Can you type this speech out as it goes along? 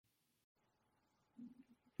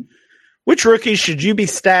Which rookies should you be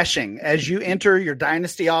stashing as you enter your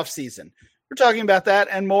Dynasty offseason? We're talking about that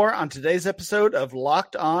and more on today's episode of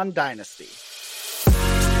Locked On Dynasty.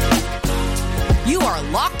 You are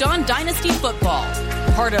Locked On Dynasty Football,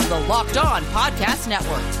 part of the Locked On Podcast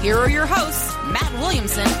Network. Here are your hosts, Matt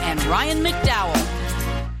Williamson and Ryan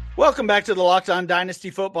McDowell. Welcome back to the Locked On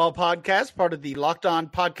Dynasty Football Podcast, part of the Locked On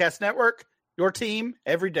Podcast Network, your team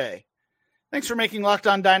every day. Thanks for making Locked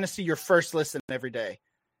On Dynasty your first listen every day.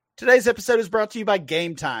 Today's episode is brought to you by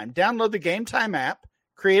Game Time. Download the Game Time app,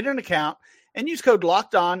 create an account, and use code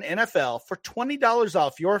LOCKEDONNFL for $20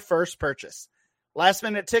 off your first purchase.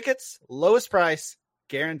 Last-minute tickets, lowest price,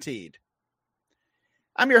 guaranteed.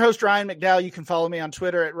 I'm your host, Ryan McDowell. You can follow me on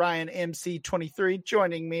Twitter at RyanMC23.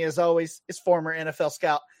 Joining me, as always, is former NFL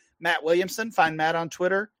scout Matt Williamson. Find Matt on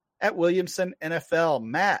Twitter at WilliamsonNFL.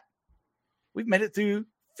 Matt, we've made it through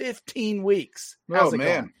 15 weeks. How's it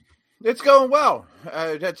going? It's going well.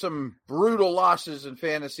 I had some brutal losses in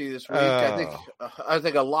fantasy this week. I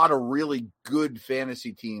think a lot of really good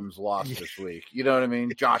fantasy teams lost this week. You know what I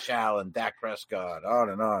mean? Josh Allen, Dak Prescott, on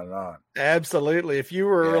and on and on. Absolutely. If you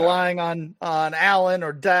were relying on Allen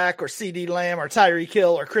or Dak or CD Lamb or Tyreek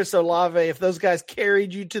Hill or Chris Olave, if those guys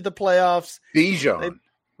carried you to the playoffs, Bijan.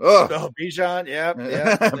 Bijan, yeah.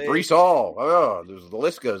 Breece Hall. The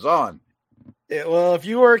list goes on. Well, if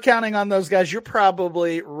you were counting on those guys, you're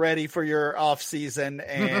probably ready for your offseason,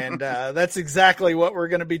 and that's exactly what we're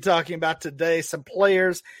going to be talking about today. Some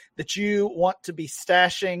players that you want to be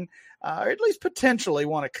stashing, or at least potentially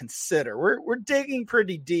want to consider. We're digging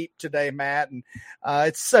pretty deep today, Matt, and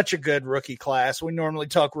it's such a good rookie class. We normally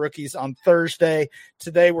talk rookies on Thursday.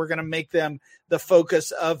 Today, we're going to make them the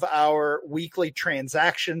focus of our weekly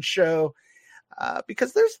transaction show.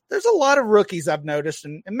 Because there's a lot of rookies I've noticed,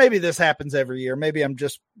 and maybe this happens every year. Maybe I'm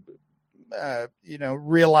just,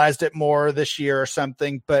 realized it more this year or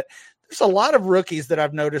something. But there's a lot of rookies that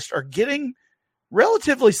I've noticed are getting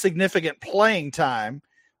relatively significant playing time.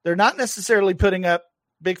 They're not necessarily putting up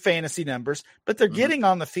big fantasy numbers, but they're getting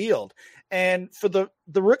on the field. And for the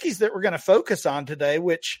rookies that we're going to focus on today,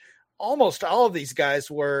 which almost all of these guys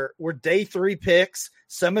were day 3 picks,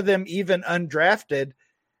 some of them even undrafted,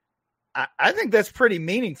 I think that's pretty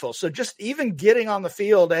meaningful. So just even getting on the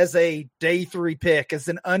field as a day 3 pick, as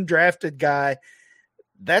an undrafted guy,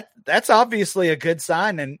 that's obviously a good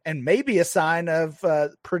sign and maybe a sign of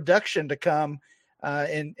production to come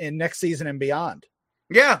in next season and beyond.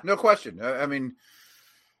 Yeah, no question. I mean,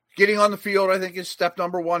 getting on the field, I think, is step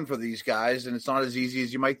number 1 for these guys, and it's not as easy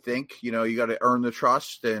as you might think. You know, you got to earn the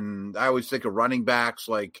trust, and I always think of running backs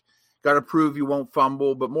like, got to prove you won't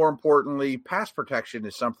fumble, but more importantly, pass protection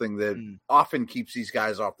is something that often keeps these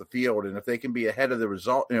guys off the field. And if they can be ahead of the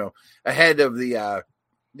result, ahead of the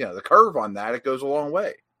curve on that, it goes a long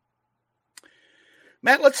way.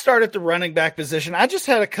 Matt, let's start at the running back position. I just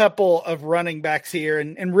had a couple of running backs here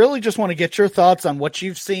and really just want to get your thoughts on what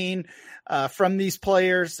you've seen from these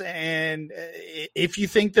players. And if you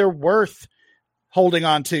think they're worth holding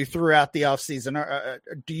on to throughout the offseason?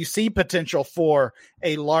 Do you see potential for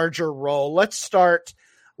a larger role? Let's start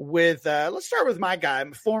with my guy,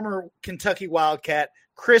 former Kentucky Wildcat,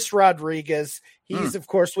 Chris Rodriguez. He's, of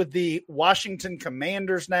course, with the Washington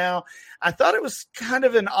Commanders now. I thought it was kind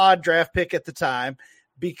of an odd draft pick at the time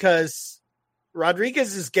because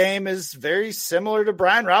Rodriguez's game is very similar to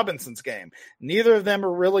Brian Robinson's game. Neither of them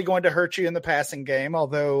are really going to hurt you in the passing game,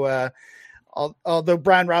 although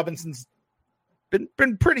Brian Robinson's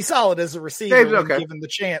been pretty solid as a receiver when given the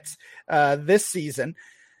chance this season.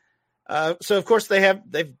 So of course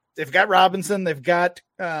they've got Robinson, they've got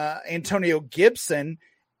Antonio Gibson.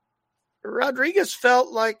 Rodriguez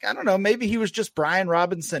felt like, I don't know, maybe he was just Brian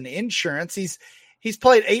Robinson insurance. He's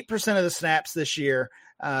played 8% of the snaps this year.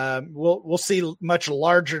 We'll see much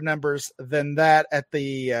larger numbers than that at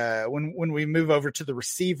the when we move over to the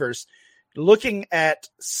receivers. Looking at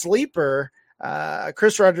Sleeper,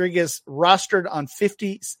 Chris Rodriguez rostered on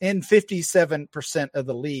 57% of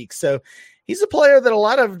the league. So he's a player that a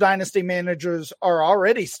lot of dynasty managers are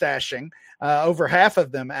already stashing, over half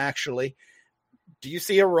of them actually. Do you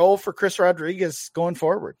see a role for Chris Rodriguez going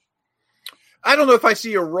forward? I don't know if I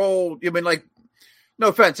see a role. I mean, like, no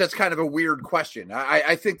offense, that's kind of a weird question.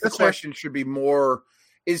 I think the question should be more,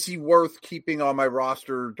 is he worth keeping on my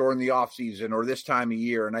roster during the offseason or this time of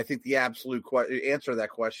year? And I think the absolute answer to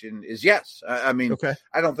that question is yes. I mean,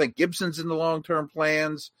 I don't think Gibson's in the long-term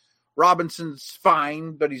plans. Robinson's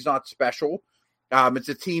fine, but he's not special. It's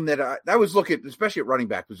a team that I was looking, especially at running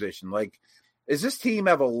back position. Like, Does this team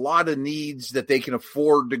have a lot of needs that they can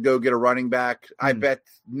afford to go get a running back? I bet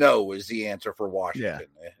no is the answer for Washington.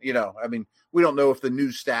 Yeah. We don't know if the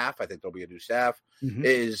new staff, I think there'll be a new staff,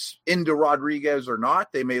 is into Rodriguez or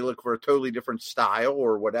not. They may look for a totally different style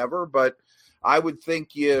or whatever, but I would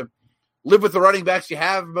think you live with the running backs you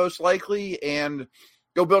have most likely and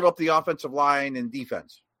go build up the offensive line and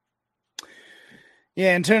defense. Yeah,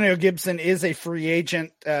 Antonio Gibson is a free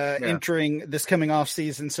agent entering this coming off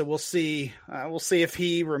season, so we'll see. We'll see if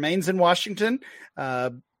he remains in Washington.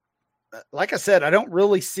 Like I said, I don't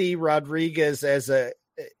really see Rodriguez as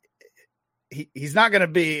he's not going to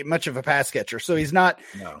be much of a pass catcher, so he's not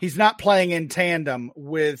playing in tandem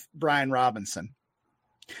with Brian Robinson.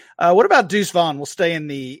 What about Deuce Vaughn? We'll stay in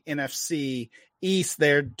the NFC East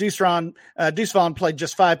there. Deuce Vaughn played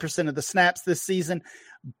just 5% of the snaps this season,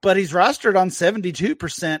 but he's rostered on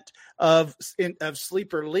 72% of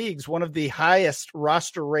sleeper leagues, one of the highest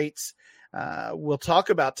roster rates we'll talk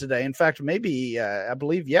about today. In fact, maybe I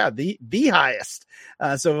believe, the highest.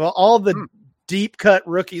 So all the deep cut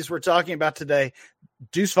rookies we're talking about today,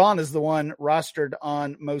 Deuce Vaughn is the one rostered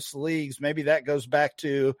on most leagues. Maybe that goes back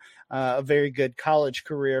to a very good college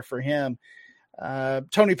career for him.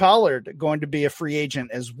 Tony Pollard going to be a free agent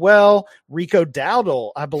as well. Rico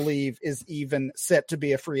Dowdle, I believe, is even set to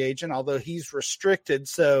be a free agent, although he's restricted.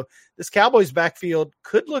 So this Cowboys backfield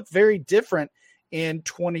could look very different in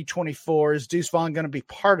 2024. Is Deuce Vaughn going to be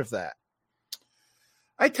part of that?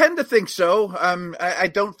 I tend to think so. I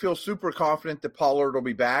don't feel super confident that Pollard will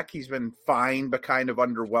be back. He's been fine, but kind of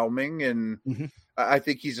underwhelming. And I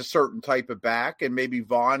think he's a certain type of back, and maybe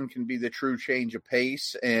Vaughn can be the true change of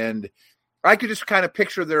pace. And I could just kind of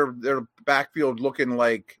picture their backfield looking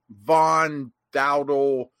like Vaughn,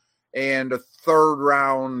 Dowdle, and a third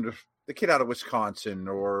round, the kid out of Wisconsin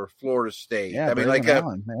or Florida State. Yeah,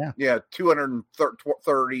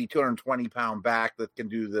 230, 220 pound back that can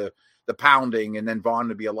do the pounding, and then Vaughn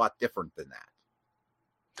would be a lot different than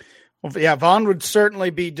that. Well, yeah, Vaughn would certainly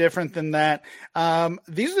be different than that.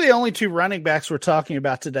 These are the only two running backs we're talking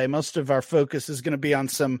about today. Most of our focus is going to be on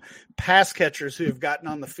some pass catchers who have gotten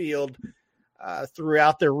on the field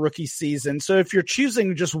throughout their rookie season. So if you're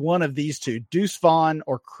choosing just one of these two, Deuce Vaughn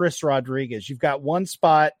or Chris Rodriguez, you've got one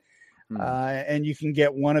spot and you can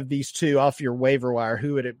get one of these two off your waiver wire.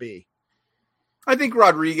 Who would it be? I think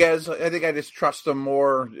Rodriguez. I think I just trust him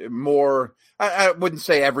more. I wouldn't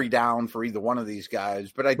say every down for either one of these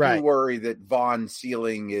guys, but I do worry that Vaughn's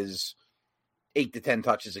ceiling is 8 to 10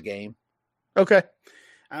 touches a game. Okay.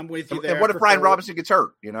 I'm with you there. And what if Brian Robinson gets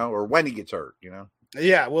hurt, or when he gets hurt,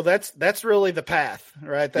 Yeah, well, that's really the path,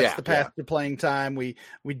 right? That's the path to playing time. We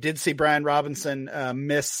did see Brian Robinson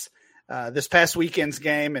miss this past weekend's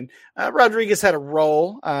game, and Rodriguez had a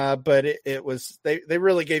role, but it was they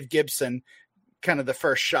really gave Gibson kind of the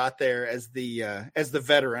first shot there as the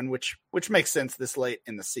veteran, which makes sense this late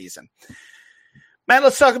in the season. Matt,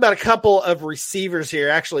 let's talk about a couple of receivers here.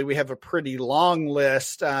 Actually, we have a pretty long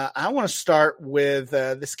list. I want to start with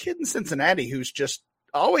this kid in Cincinnati who's just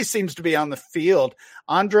always seems to be on the field.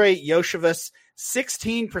 Andre Iosivas,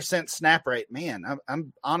 16% snap rate. Man,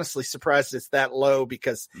 I'm honestly surprised it's that low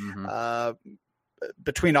because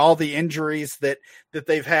between all the injuries that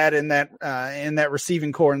they've had in that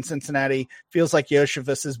receiving core in Cincinnati, feels like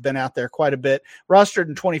Iosivas has been out there quite a bit. Rostered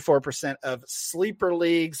in 24% of sleeper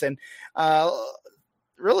leagues, and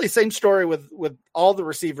really same story with all the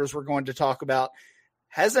receivers we're going to talk about.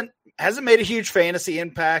 Hasn't made a huge fantasy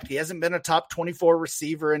impact. He hasn't been a top 24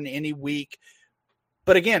 receiver in any week,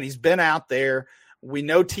 but again, he's been out there. We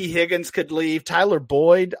know T. Higgins could leave. Tyler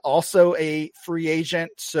Boyd, also a free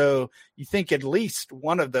agent. So you think at least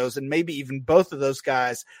one of those, and maybe even both of those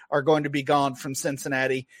guys, are going to be gone from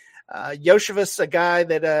Cincinnati. Iosivas, a guy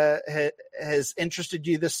that has interested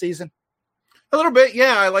you this season? A little bit,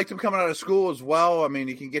 yeah. I liked him coming out of school as well. I mean,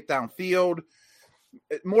 he can get downfield.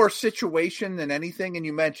 More situation than anything, and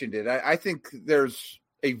you mentioned it. I think there's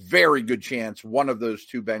a very good chance one of those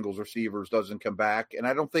two Bengals receivers doesn't come back, and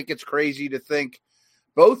I don't think it's crazy to think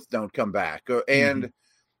both don't come back. And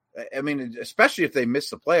I mean, especially if they miss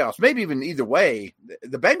the playoffs, maybe even either way,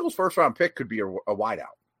 the Bengals' first-round pick could be a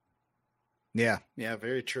wideout. Yeah,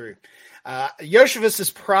 very true. Iosivas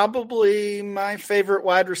is probably my favorite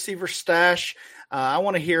wide receiver stash. I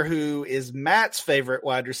want to hear who is Matt's favorite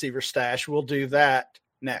wide receiver stash. We'll do that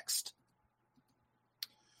next.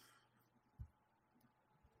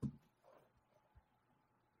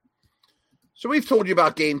 So we've told you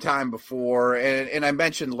about Game Time before, and I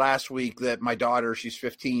mentioned last week that my daughter, she's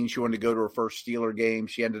 15, she wanted to go to her first Steeler game.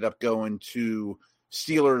 She ended up going to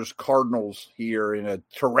Steelers Cardinals here in a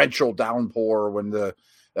torrential downpour when the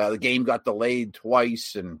The game got delayed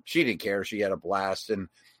twice, and she didn't care. She had a blast. And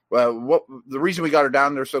the reason we got her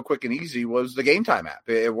down there so quick and easy was the Game Time app.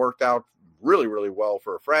 It worked out really, really well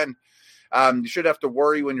for a friend. You should have to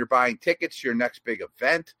worry when you're buying tickets to your next big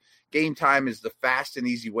event. Game Time is the fast and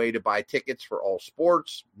easy way to buy tickets for all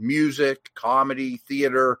sports, music, comedy,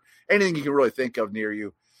 theater, anything you can really think of near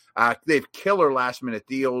you. They have killer last-minute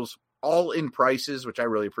deals, all in prices, which I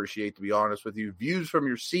really appreciate, to be honest with you. Views from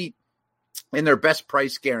your seat and their best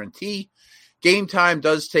price guarantee. Game Time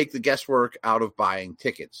does take the guesswork out of buying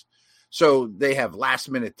tickets. So they have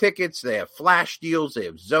last-minute tickets, they have flash deals, they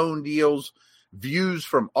have zone deals, views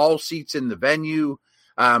from all seats in the venue,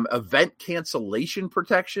 event cancellation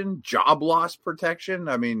protection, job loss protection.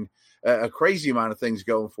 I mean, a crazy amount of things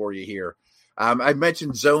going for you here. I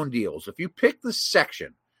mentioned zone deals. If you pick the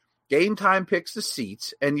section, Game Time picks the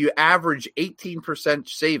seats, and you average 18%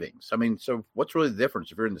 savings. I mean, so what's really the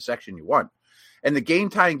difference if you're in the section you want? And the Game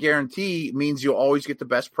Time guarantee means you'll always get the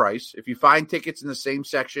best price. If you find tickets in the same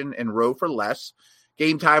section and row for less,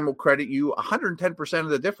 Game Time will credit you 110% of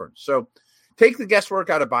the difference. So take the guesswork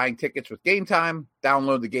out of buying tickets with Game Time.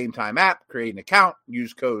 Download the Game Time app, create an account,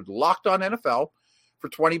 use code LOCKEDONNFL for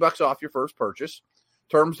 $20 off your first purchase.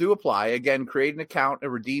 Terms do apply. Again, create an account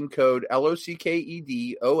and redeem code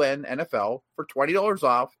LOCKEDONNFL for $20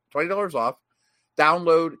 off.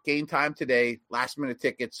 Download Game Time today. Last minute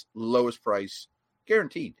tickets, lowest price,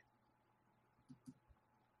 guaranteed.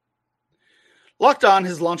 Locked On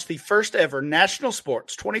has launched the first ever national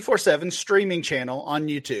sports 24/7 streaming channel on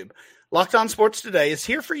YouTube. Locked On Sports Today is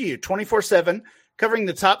here for you 24/7, covering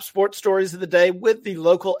the top sports stories of the day with the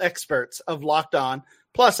local experts of Locked On,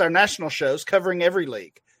 plus our national shows covering every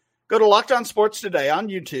league. Go to Locked On Sports Today on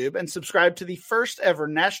YouTube and subscribe to the first ever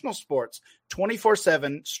national sports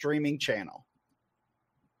 24/7 streaming channel.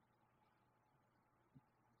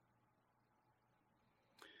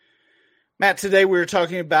 Matt, today we were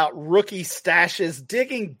talking about rookie stashes,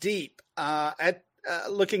 digging deep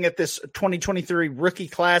looking at this 2023 rookie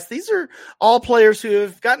class. These are all players who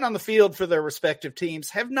have gotten on the field for their respective teams,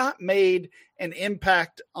 have not made an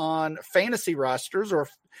impact on fantasy rosters or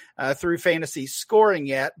through fantasy scoring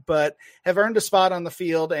yet, but have earned a spot on the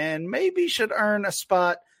field and maybe should earn a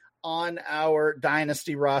spot on our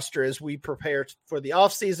dynasty roster as we prepare for the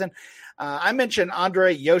offseason. I mentioned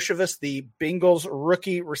Andre Yoshevich, the Bengals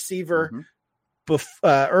rookie receiver,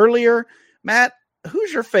 earlier. Matt,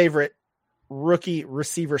 who's your favorite rookie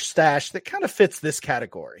receiver stash that kind of fits this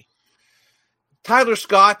category? Tyler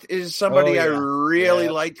Scott is somebody I really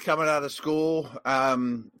liked coming out of school.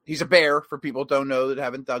 He's a Bear, for people who don't know that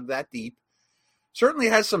haven't dug that deep. Certainly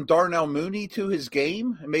has some Darnell Mooney to his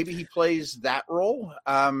game. Maybe he plays that role.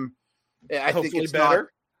 I think it's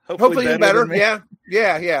better. Hopefully better.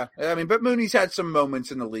 Yeah. I mean, but Mooney's had some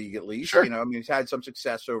moments in the league at least. Sure. He's had some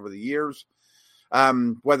success over the years.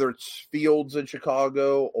 Whether it's Fields in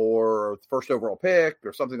Chicago or first overall pick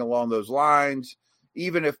or something along those lines.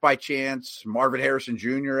 Even if by chance Marvin Harrison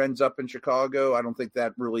Jr. ends up in Chicago, I don't think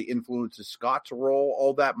that really influences Scott's role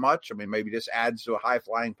all that much. I mean, maybe this adds to a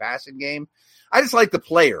high-flying passing game. I just like the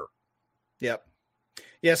player. Yep.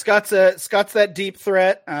 Yeah, Scott's that deep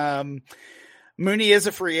threat. Mooney is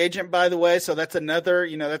a free agent, by the way, so that's another,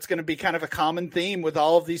 that's going to be kind of a common theme with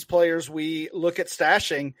all of these players we look at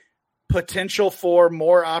stashing, potential for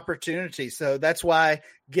more opportunity. So that's why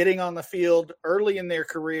getting on the field early in their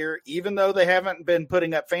career, even though they haven't been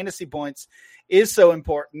putting up fantasy points, is so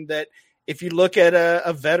important. That if you look at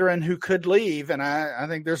a veteran who could leave, and I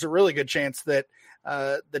think there's a really good chance that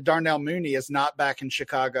the Darnell Mooney is not back in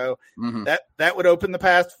Chicago, that would open the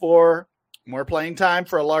path for more playing time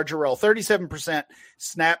for a larger role. 37%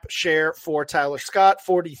 snap share for Tyler Scott,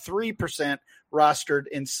 43% rostered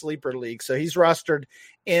in sleeper leagues. So he's rostered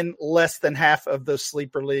in less than half of those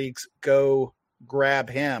sleeper leagues. Go grab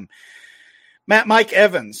him. Mike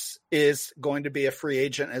Evans is going to be a free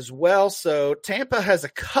agent as well. So Tampa has a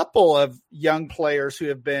couple of young players who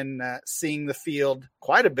have been seeing the field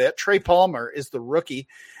quite a bit. Trey Palmer is the rookie,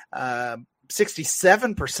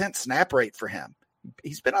 67% snap rate for him.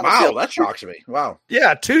 He's been on the field. Wow, that shocks me. Wow.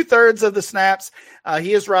 Yeah, 2/3 of the snaps.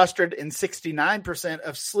 He is rostered in 69%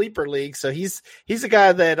 of sleeper leagues. So he's a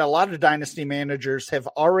guy that a lot of dynasty managers have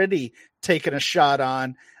already taken a shot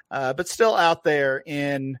on, but still out there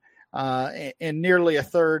in nearly a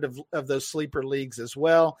third of those sleeper leagues as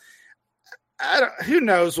well. Who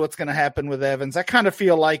knows what's going to happen with Evans? I kind of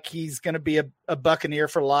feel like he's going to be a Buccaneer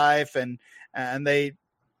for life, and they,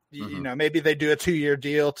 maybe they do a 2-year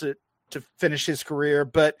deal to finish his career.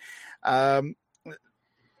 But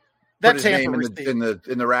that his Tampa name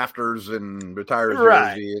in the rafters and retire his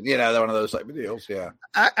right. jersey. And, one of those type of deals. Yeah,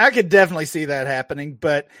 I could definitely see that happening,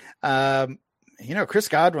 but Chris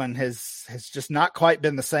Godwin has just not quite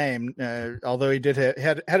been the same. Although he did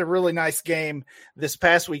had a really nice game this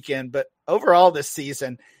past weekend, but overall this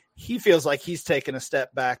season, he feels like he's taken a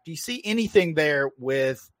step back. Do you see anything there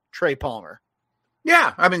with Trey Palmer?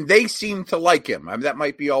 Yeah, I mean, they seem to like him. I mean, that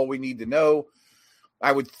might be all we need to know.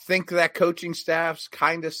 I would think that coaching staff's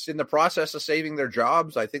kind of in the process of saving their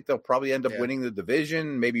jobs. I think they'll probably end up winning the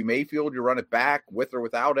division. Maybe Mayfield, you run it back with or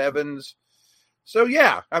without Evans. So,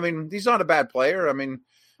 yeah, I mean, he's not a bad player. I mean,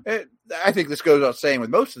 I think this goes without saying with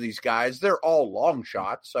most of these guys, they're all long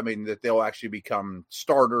shots. I mean, that they'll actually become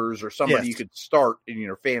starters or somebody you could start in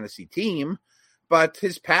your fantasy team. But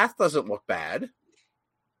his path doesn't look bad.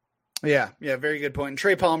 Yeah, very good point. And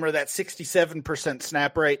Trey Palmer, that 67%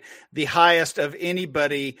 snap rate, the highest of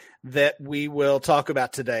anybody that we will talk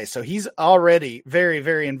about today. So he's already very,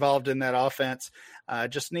 very involved in that offense.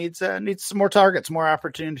 Just needs some more targets, more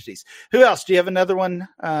opportunities. Who else? Do you have another one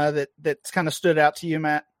that's kind of stood out to you,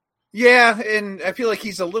 Matt? Yeah, and I feel like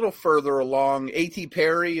he's a little further along. A.T.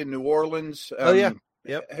 Perry in New Orleans.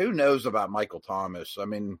 Yep. Who knows about Michael Thomas? I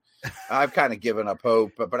mean, I've kind of given up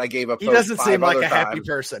hope, but I gave up hope. He doesn't seem like a times. happy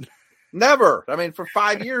person. Never. I mean, for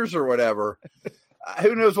 5 years or whatever.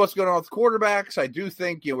 Who knows what's going on with quarterbacks? I do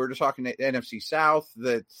think, we're just talking to NFC South,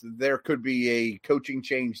 that there could be a coaching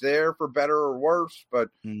change there for better or worse, but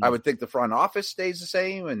I would think the front office stays the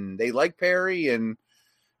same, and they like Perry, and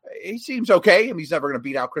he seems okay. I mean, he's never going to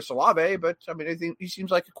beat out Chris Olave, but I mean, I think he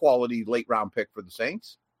seems like a quality late round pick for the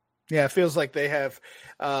Saints. Yeah, it feels like they have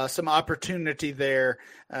some opportunity there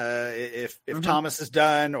if Thomas is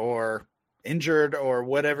done or injured or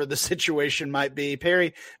whatever the situation might be.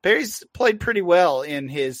 Perry's played pretty well in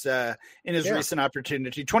his recent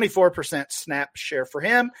opportunity. 24% snap share for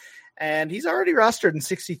him, and he's already rostered in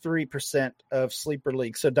 63% of sleeper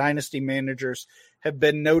leagues. So dynasty managers have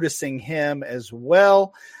been noticing him as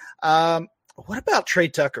well. What about Trey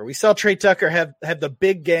Tucker? We saw Trey Tucker have the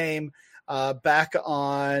big game back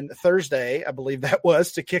on Thursday, I believe that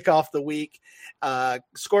was, to kick off the week.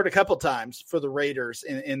 Scored a couple times for the Raiders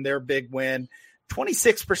in their big win.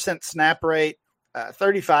 26% snap rate,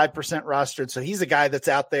 35% rostered. So he's a guy that's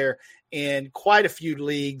out there in quite a few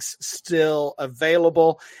leagues still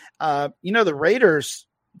available. The Raiders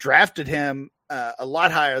drafted him a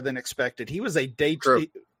lot higher than expected. He was a day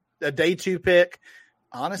two pick.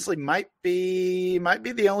 Honestly, might be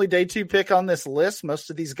the only day two pick on this list. Most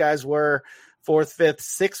of these guys were 4th, 5th,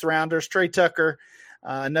 6th rounders. Trey Tucker,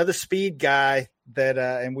 another speed guy that,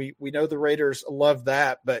 and we know the Raiders love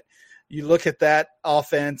that, but you look at that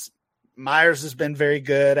offense, Myers has been very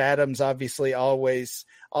good. Adams, obviously always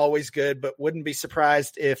good, but wouldn't be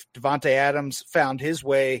surprised if Devontae Adams found his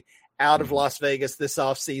way out of Las Vegas this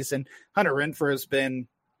offseason. Hunter Renfrow has been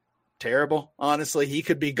terrible. Honestly, he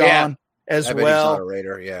could be gone. As well, he's not a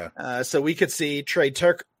Raider, so we could see Trey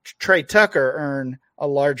Tucker earn a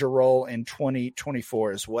larger role in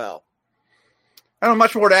 2024 as well. I don't have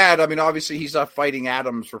much more to add. I mean, obviously he's not fighting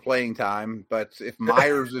Adams for playing time, but if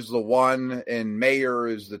Myers is the 1 and Mayer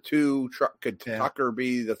is the 2, could Tucker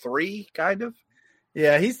be the 3? Kind of.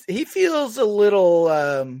 Yeah, he feels a little.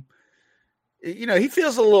 He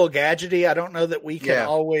feels a little gadgety. I don't know that we can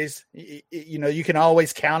always. You can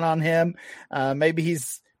always count on him. Maybe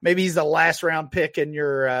he's a last round pick in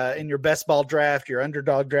your best ball draft, your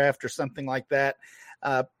underdog draft, or something like that.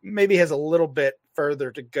 Maybe has a little bit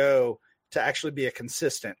further to go to actually be a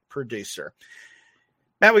consistent producer.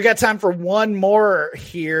 Matt, we got time for one more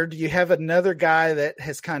here. Do you have another guy that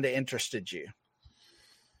has kind of interested you?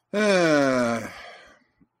 I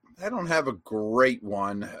don't have a great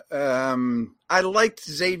one. I liked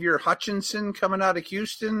Xavier Hutchinson coming out of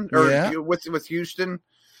Houston with Houston.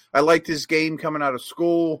 I liked his game coming out of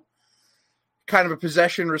school, kind of a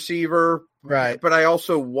possession receiver. Right. But I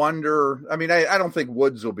also wonder, I mean, I don't think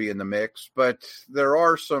Woods will be in the mix, but there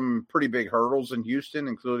are some pretty big hurdles in Houston,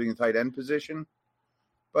 including the tight end position.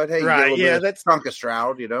 But hey, that's Tonka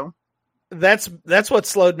Stroud, That's what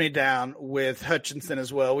slowed me down with Hutchinson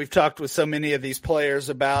as well. We've talked with so many of these players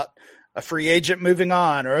about a free agent moving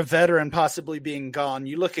on or a veteran possibly being gone.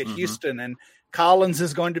 You look at Houston and Collins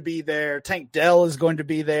is going to be there. Tank Dell is going to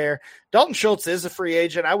be there. Dalton Schultz is a free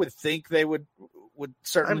agent. I would think they would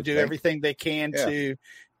certainly do everything they can to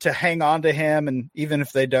hang on to him. And even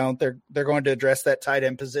if they don't, they're going to address that tight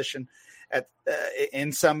end position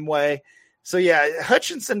in some way. So yeah,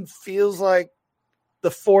 Hutchinson feels like the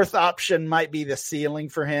 4th option might be the ceiling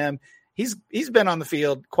for him. He's been on the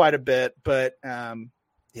field quite a bit, but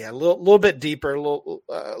Yeah, a little bit deeper, a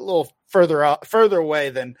little further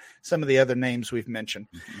away than some of the other names we've mentioned.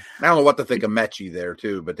 I don't know what to think of Mechie there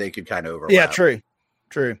too, but they could kind of overlap. Yeah,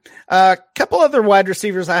 true. A couple other wide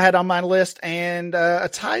receivers I had on my list, and a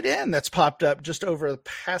tight end that's popped up just over the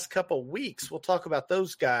past couple weeks. We'll talk about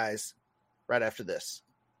those guys right after this.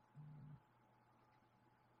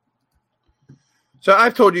 So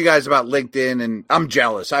I've told you guys about LinkedIn, and I'm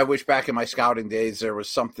jealous. I wish back in my scouting days there was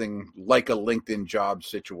something like a LinkedIn job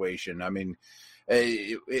situation. I mean,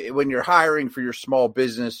 when you're hiring for your small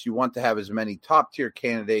business, you want to have as many top-tier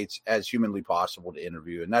candidates as humanly possible to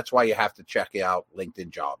interview, and that's why you have to check out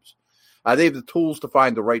LinkedIn Jobs. They have the tools to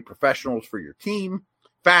find the right professionals for your team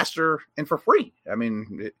faster and for free. I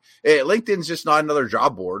mean, LinkedIn's just not another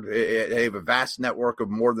job board. They have a vast network of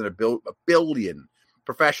more than a billion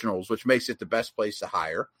professionals, which makes it the best place to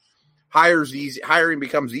hire. Hiring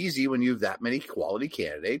becomes easy when you have that many quality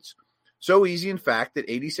candidates. So easy, in fact, that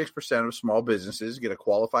 86% of small businesses get a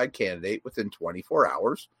qualified candidate within 24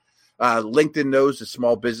 hours. LinkedIn knows that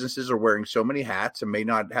small businesses are wearing so many hats and may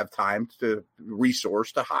not have time to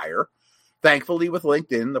resource to hire. Thankfully, with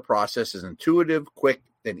LinkedIn, the process is intuitive, quick,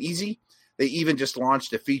 and easy. They even just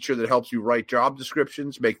launched a feature that helps you write job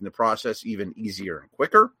descriptions, making the process even easier and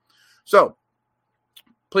quicker. So,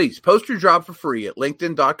 please post your job for free at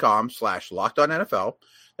linkedin.com/LockedOnNFL.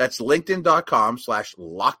 That's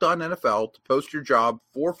linkedin.com/LockedOnNFL to post your job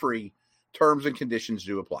for free. Terms and conditions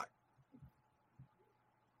do apply.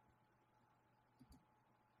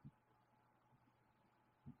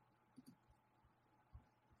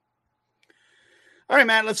 All right,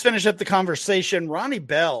 Matt, let's finish up the conversation. Ronnie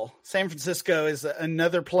Bell, San Francisco, is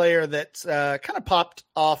another player that's kind of popped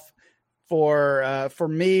off for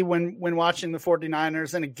me when watching the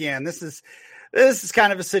 49ers. And again, this is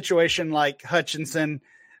kind of a situation like Hutchinson.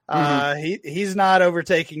 He's not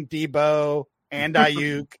overtaking Debo and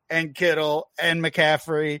Ayuk and Kittle and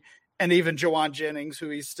McCaffrey and even Jawan Jennings, who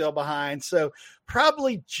he's still behind. So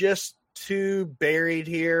probably just too buried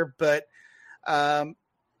here, but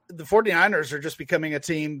the 49ers are just becoming a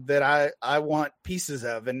team that I want pieces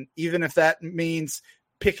of. And even if that means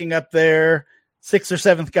picking up their 6th or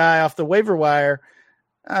 7th guy off the waiver wire,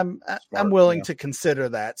 I'm willing to consider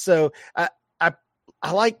that. So I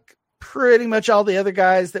like pretty much all the other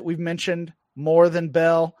guys that we've mentioned more than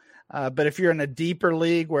Bell. But if you're in a deeper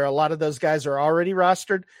league where a lot of those guys are already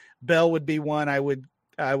rostered, Bell would be one I would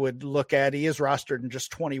look at. He is rostered in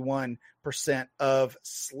just 21% of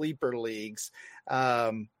sleeper leagues.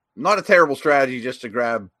 Not a terrible strategy just to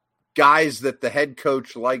grab guys that the head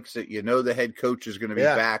coach likes, that the head coach is going to be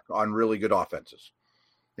back on really good offenses.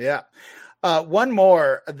 Yeah. One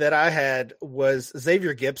more that I had was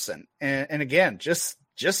Xavier Gipson. And again, just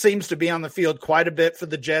seems to be on the field quite a bit for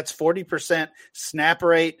the Jets. 40% snap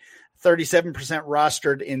rate, 37%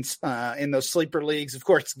 rostered in those sleeper leagues. Of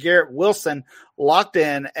course, Garrett Wilson locked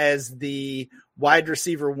in as the wide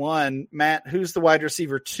receiver 1. Matt, who's the wide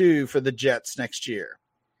receiver 2 for the Jets next year?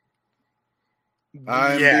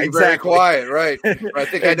 I'm being very quiet, right? I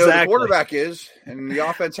think I know the quarterback is, and the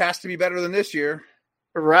offense has to be better than this year.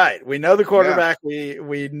 Right. We know the quarterback. Yeah.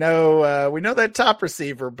 We know that top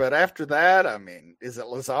receiver, but after that, I mean, is it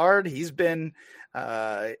Lazard? He's been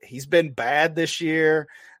bad this year.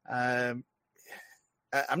 I'm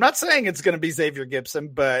not saying it's going to be Xavier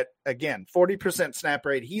Gipson, but again, 40% snap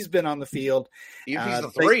rate. He's been on the field. If he's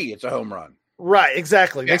the 3, it's a home run. Right.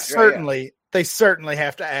 Exactly. Yeah, they certainly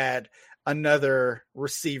have to add another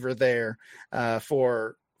receiver there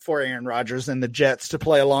for Aaron Rodgers and the Jets to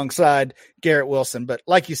play alongside Garrett Wilson. But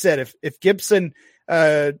like you said, if Gibson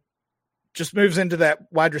just moves into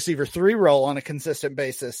that wide receiver 3 role on a consistent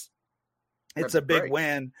basis, it's a big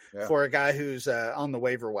win for a guy who's on the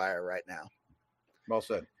waiver wire right now. Well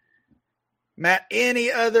said. Matt,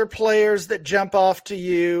 any other players that jump off to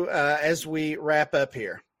you as we wrap up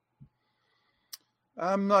here?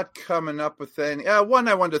 I'm not coming up with any. One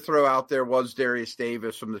I wanted to throw out there was Darius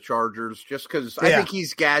Davis from the Chargers, just because I think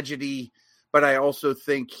he's gadgety, but I also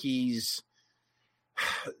think he's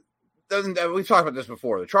we've talked about this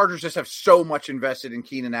before. The Chargers just have so much invested in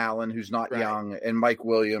Keenan Allen, who's not young, and Mike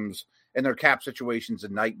Williams, and their cap situation's a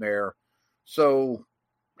nightmare. So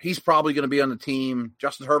he's probably going to be on the team.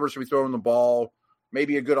 Justin Herbert's going to be throwing the ball.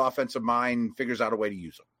 Maybe a good offensive mind figures out a way to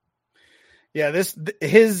use him. Yeah,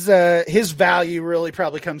 his value really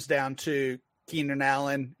probably comes down to Keenan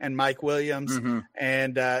Allen and Mike Williams,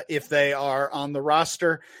 and if they are on the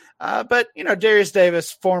roster. But Darius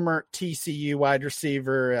Davis, former TCU wide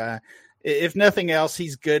receiver, if nothing else,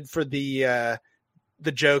 he's good for the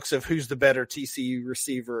jokes of who's the better TCU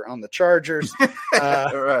receiver on the Chargers.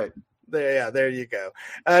 Right. There you go.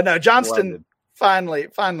 No, Johnston finally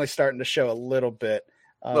starting to show a little bit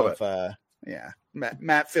of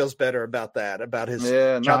Matt feels better about that, about his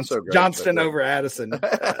Johnston over Addison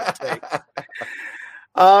take.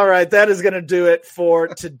 All right, that is going to do it for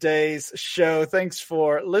today's show. Thanks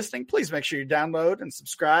for listening. Please make sure you download and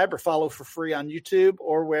subscribe or follow for free on YouTube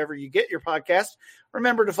or wherever you get your podcast.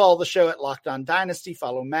 Remember to follow the show at Locked On Dynasty.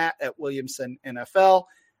 Follow Matt at Williamson NFL.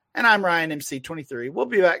 And I'm Ryan MC23. We'll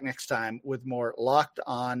be back next time with more Locked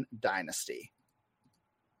On Dynasty.